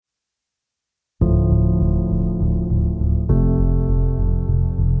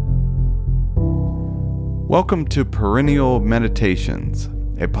Welcome to Perennial Meditations,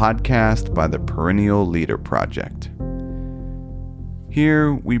 a podcast by the Perennial Leader Project.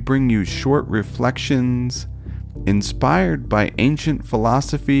 Here we bring you short reflections inspired by ancient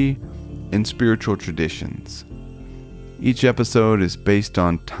philosophy and spiritual traditions. Each episode is based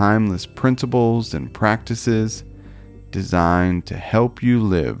on timeless principles and practices designed to help you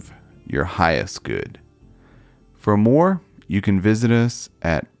live your highest good. For more, you can visit us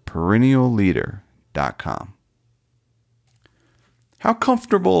at perennialleader.com. How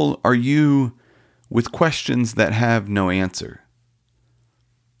comfortable are you with questions that have no answer?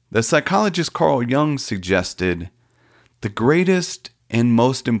 The psychologist Carl Jung suggested the greatest and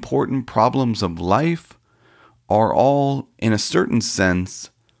most important problems of life are all, in a certain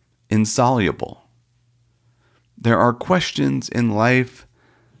sense, insoluble. There are questions in life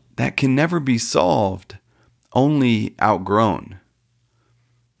that can never be solved, only outgrown.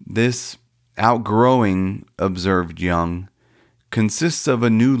 This outgrowing, observed Jung, consists of a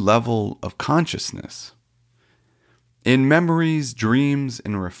new level of consciousness. In Memories, Dreams,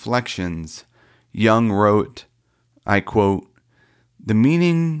 and Reflections, Jung wrote, I quote, "The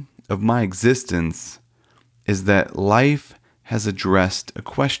meaning of my existence is that life has addressed a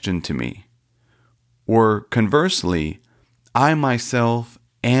question to me. Or conversely, I myself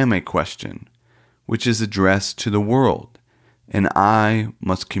am a question, which is addressed to the world, and I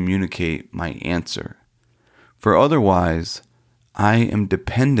must communicate my answer. For otherwise, I am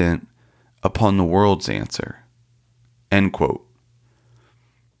dependent upon the world's answer." End quote.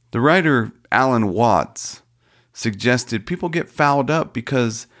 The writer Alan Watts suggested people get fouled up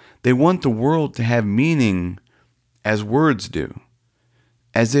because they want the world to have meaning as words do,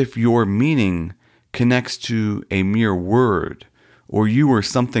 as if your meaning connects to a mere word, or you are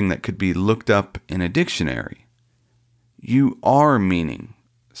something that could be looked up in a dictionary. You are meaning,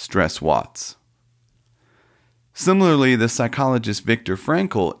 stress Watts. Similarly, the psychologist Viktor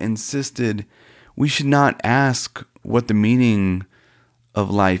Frankl insisted we should not ask what the meaning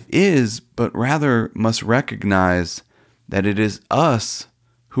of life is, but rather must recognize that it is us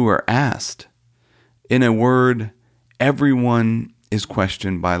who are asked. In a word, everyone is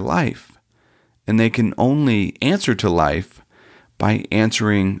questioned by life, and they can only answer to life by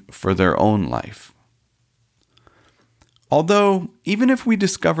answering for their own life. Although, even if we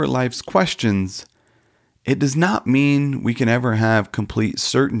discover life's questions, it does not mean we can ever have complete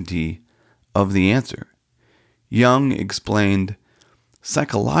certainty of the answer. Jung explained,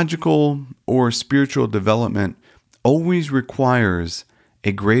 psychological or spiritual development always requires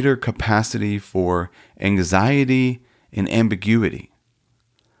a greater capacity for anxiety and ambiguity.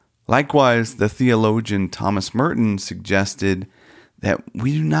 Likewise, the theologian Thomas Merton suggested that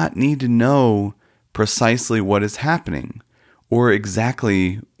we do not need to know precisely what is happening or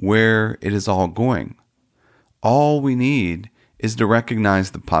exactly where it is all going. All we need is to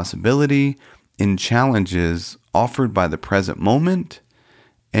recognize the possibility and challenges offered by the present moment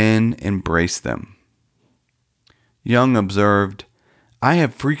and embrace them. Jung observed, I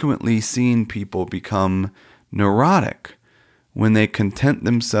have frequently seen people become neurotic when they content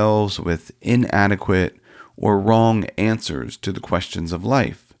themselves with inadequate or wrong answers to the questions of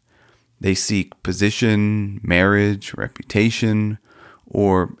life. They seek position, marriage, reputation,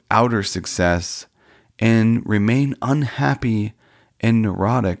 or outer success, and remain unhappy and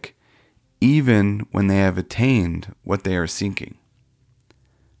neurotic even when they have attained what they are seeking.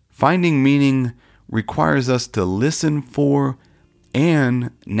 Finding meaning requires us to listen for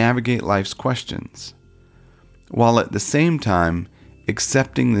and navigate life's questions, while at the same time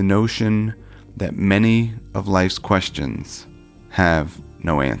accepting the notion that many of life's questions have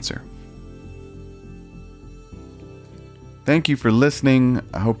no answer. Thank you for listening.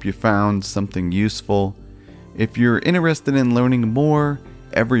 I hope you found something useful. If you're interested in learning more,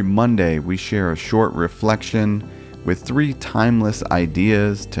 every Monday we share a short reflection with 3 timeless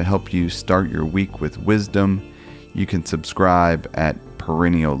ideas to help you start your week with wisdom. You can subscribe at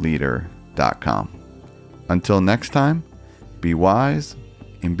perennialleader.com. Until next time, be wise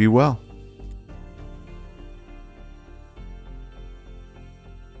and be well.